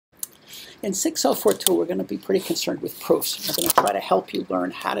In 6042, we're going to be pretty concerned with proofs. We're going to try to help you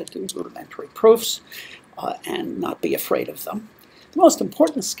learn how to do rudimentary proofs and not be afraid of them. The most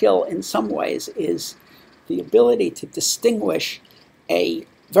important skill in some ways is the ability to distinguish a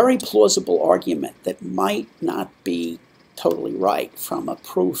very plausible argument that might not be totally right from a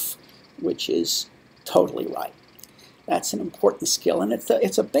proof which is totally right. That's an important skill, and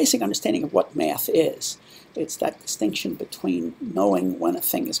it's a basic understanding of what math is. It's that distinction between knowing when a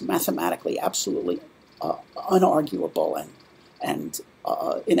thing is mathematically absolutely unarguable and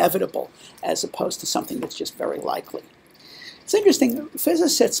inevitable, as opposed to something that's just very likely. It's interesting,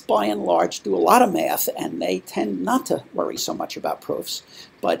 physicists by and large do a lot of math, and they tend not to worry so much about proofs,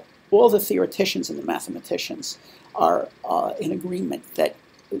 but all the theoreticians and the mathematicians are in agreement that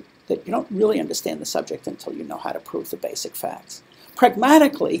you don't really understand the subject until you know how to prove the basic facts.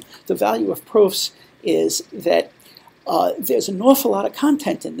 Pragmatically, the value of proofs is that there's an awful lot of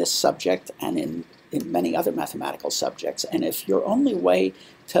content in this subject and in many other mathematical subjects, and if your only way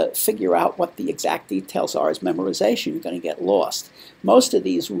to figure out what the exact details are is memorization, you're going to get lost. Most of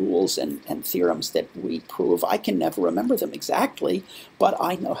these rules and theorems that we prove, I can never remember them exactly, but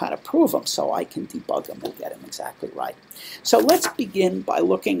I know how to prove them, so I can debug them and get them exactly right. So let's begin by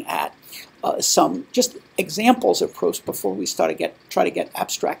looking at some just examples of proofs before we try to get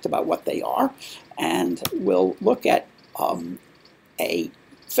abstract about what they are, and we'll look at a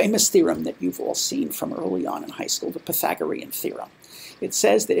famous theorem that you've all seen from early on in high school, the Pythagorean theorem. It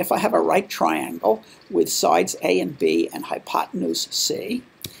says that if I have a right triangle with sides A and B and hypotenuse C,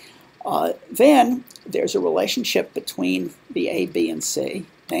 then there's a relationship between the A, B, and C,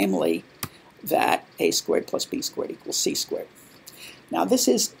 namely that A squared plus B squared equals C squared. Now this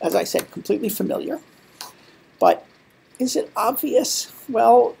is, as I said, completely familiar, but is it obvious?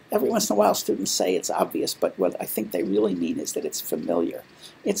 Well, every once in a while students say it's obvious, but what I think they really mean is that it's familiar.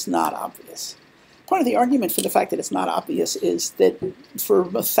 It's not obvious. Part of the argument for the fact that it's not obvious is that for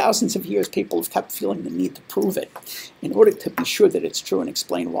thousands of years people have kept feeling the need to prove it. In order to be sure that it's true and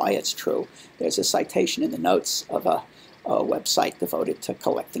explain why it's true, there's a citation in the notes of a website devoted to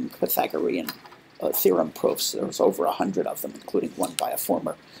collecting Pythagorean theorem proofs. There's over 100 of them, including one by a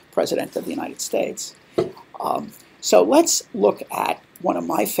former president of the United States. So let's look at one of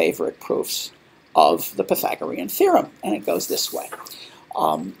my favorite proofs of the Pythagorean theorem, and it goes this way.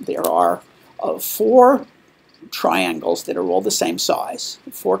 There are 4 triangles that are all the same size,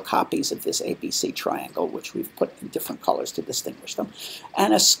 4 copies of this ABC triangle, which we've put in different colors to distinguish them,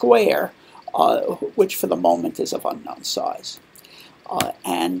 and a square, which for the moment is of unknown size.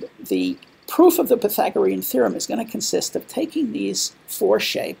 And the proof of the Pythagorean theorem is going to consist of taking these 4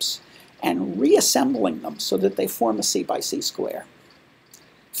 shapes and reassembling them so that they form a C by C square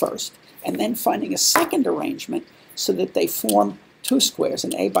first, and then finding a second arrangement so that they form 2 squares,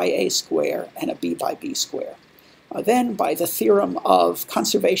 an A by A square and a B by B square. Then, by the theorem of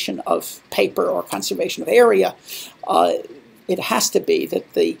conservation of paper or conservation of area, it has to be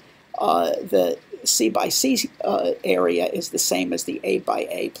that the C by C area is the same as the A by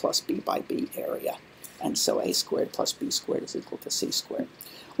A plus B by B area. And so A squared plus B squared is equal to C squared.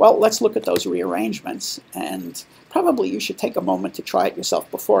 Well, let's look at those rearrangements, and probably you should take a moment to try it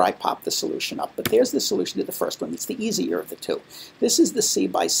yourself before I pop the solution up. But there's the solution to the first one. It's the easier of the 2. This is the C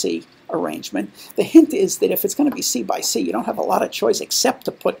by C arrangement. The hint is that if it's going to be C by C, you don't have a lot of choice except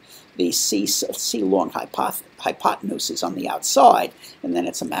to put the C long hypotenuses on the outside, and then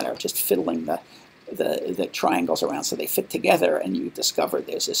it's a matter of just fiddling the triangles around so they fit together, and you discover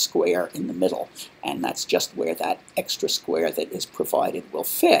there's a square in the middle, and that's just where that extra square that is provided will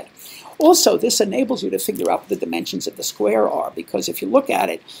fit. Also, this enables you to figure out what the dimensions of the square are, because if you look at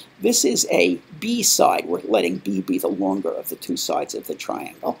it, this is a B side. We're letting B be the longer of the 2 sides of the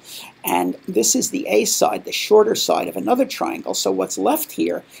triangle, and this is the A side, the shorter side of another triangle, so what's left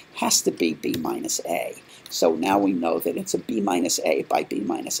here has to be B minus A. So now we know that it's a B minus A by B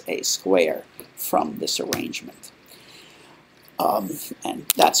minus A square from this arrangement. And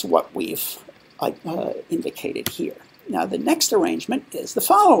that's what we've indicated here. Now the next arrangement is the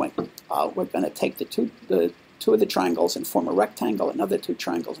following. We're going to take the two of the triangles and form a rectangle, another 2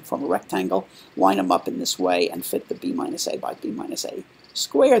 triangles and form a rectangle, line them up in this way, and fit the B minus A by B minus A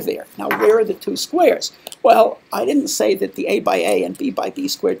square there. Now where are the 2 squares? Well, I didn't say that the A by A and B by B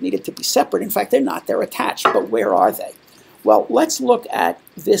squared needed to be separate. In fact, they're not. They're attached. But where are they? Well, let's look at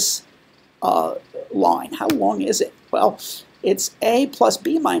this line. How long is it? Well, it's A plus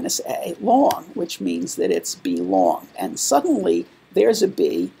B minus A long, which means that it's B long. And suddenly there's a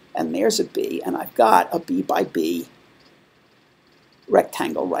B and there's a B, and I've got a B by B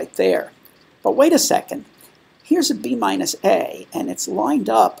rectangle right there. But wait a second. here's a B minus A, and it's lined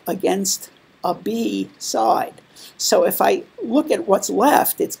up against a B side. So if I look at what's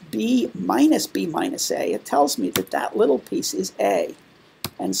left, it's B minus A. It tells me that that little piece is A.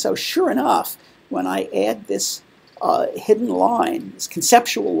 And so sure enough, when I add this hidden line, this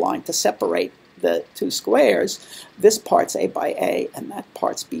conceptual line to separate the two squares, this part's A by A and that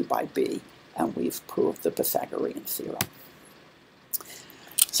part's B by B, and we've proved the Pythagorean theorem.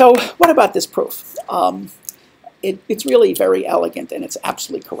 So what about this proof? It's really very elegant and it's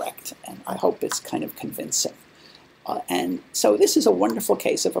absolutely correct, and I hope it's kind of convincing. And so this is a wonderful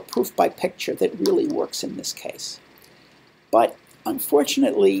case of a proof by picture that really works in this case. But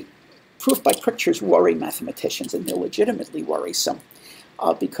unfortunately, proof by pictures worry mathematicians, and they're legitimately worrisome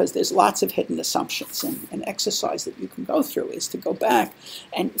because there's lots of hidden assumptions. And an exercise that you can go through is to go back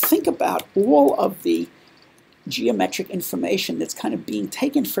and think about all of the geometric information that's kind of being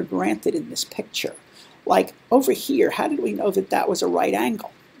taken for granted in this picture. Like over here, how did we know that that was a right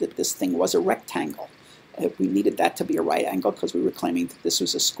angle, that this thing was a rectangle? We needed that to be a right angle because we were claiming that this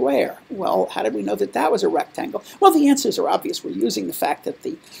was a square. Well, how did we know that that was a rectangle? Well, the answers are obvious. We're using the fact that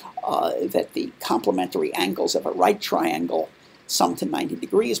the complementary angles of a right triangle sum to 90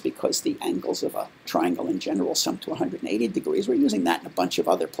 degrees because the angles of a triangle in general sum to 180 degrees. We're using that in a bunch of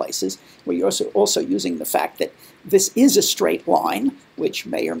other places. We're also using the fact that this is a straight line, which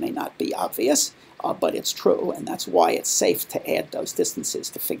may or may not be obvious, but it's true, and that's why it's safe to add those distances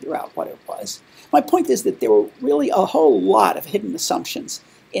to figure out what it was. My point is that there were really a whole lot of hidden assumptions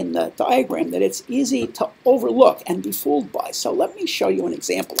in the diagram that it's easy to overlook and be fooled by. So let me show you an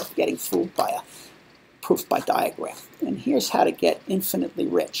example of getting fooled by a proof by diagram. And here's how to get infinitely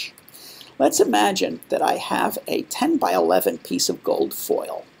rich. Let's imagine that I have a 10 by 11 piece of gold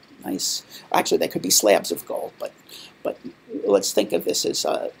foil. Nice. Actually, they could be slabs of gold, but let's think of this as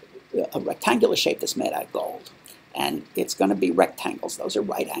a rectangular shape that's made out of gold. And it's going to be rectangles. Those are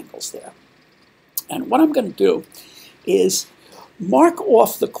right angles there. And what I'm going to do is mark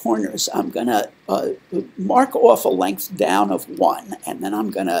off the corners. I'm going to mark off a length down of 1, and then I'm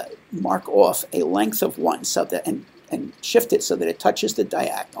going to mark off a length of 1 so that and shift it so that it touches the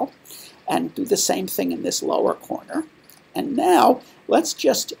diagonal, and do the same thing in this lower corner. And now let's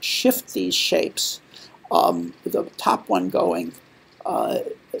just shift these shapes, the top one going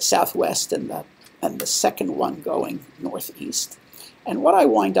southwest and the second one going northeast. And what I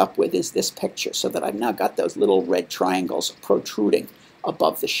wind up with is this picture, so that I've now got those little red triangles protruding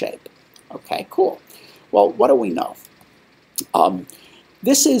above the shape. Okay, cool. Well, what do we know?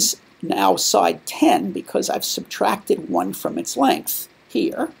 This is now side 10 because I've subtracted 1 from its length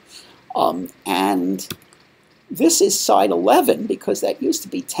here. And this is side 11 because that used to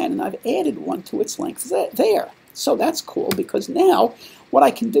be 10, and I've added 1 to its length there. So that's cool because now what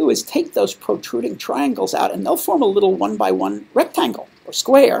I can do is take those protruding triangles out, and they'll form a little 1 by 1 rectangle or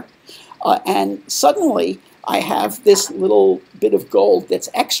square. And suddenly I have this little bit of gold that's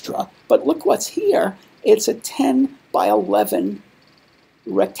extra. But look what's here. It's a 10 by 11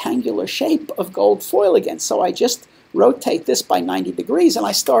 rectangular shape of gold foil again. So I just rotate this by 90 degrees and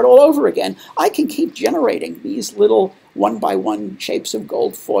I start all over again. I can keep generating these little 1 by 1 shapes of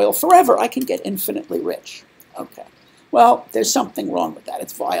gold foil forever. I can get infinitely rich. Okay. Well, there's something wrong with that.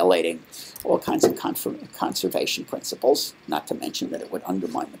 It's violating all kinds of conservation principles, not to mention that it would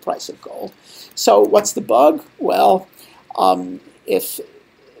undermine the price of gold. So what's the bug? Well, if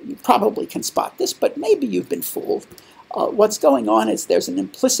you probably can spot this, but maybe you've been fooled. What's going on is there's an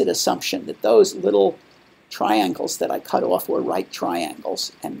implicit assumption that those little triangles that I cut off were right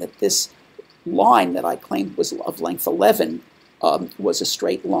triangles, and that this line that I claimed was of length 11 was a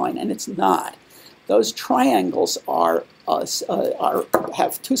straight line, and it's not. Those triangles have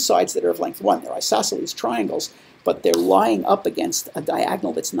two sides that are of length 1. They're isosceles triangles, but they're lying up against a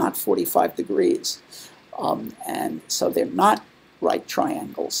diagonal that's not 45 degrees. And so they're not right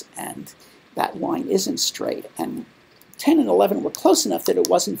triangles, and that line isn't straight. And 10 and 11 were close enough that it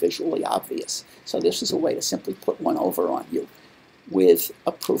wasn't visually obvious. So this is a way to simply put one over on you with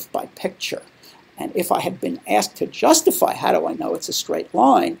a proof by picture. And if I had been asked to justify how do I know it's a straight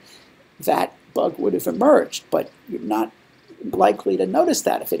line, that bug would have emerged, but you're not likely to notice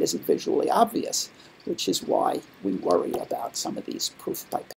that if it isn't visually obvious, which is why we worry about some of these proof by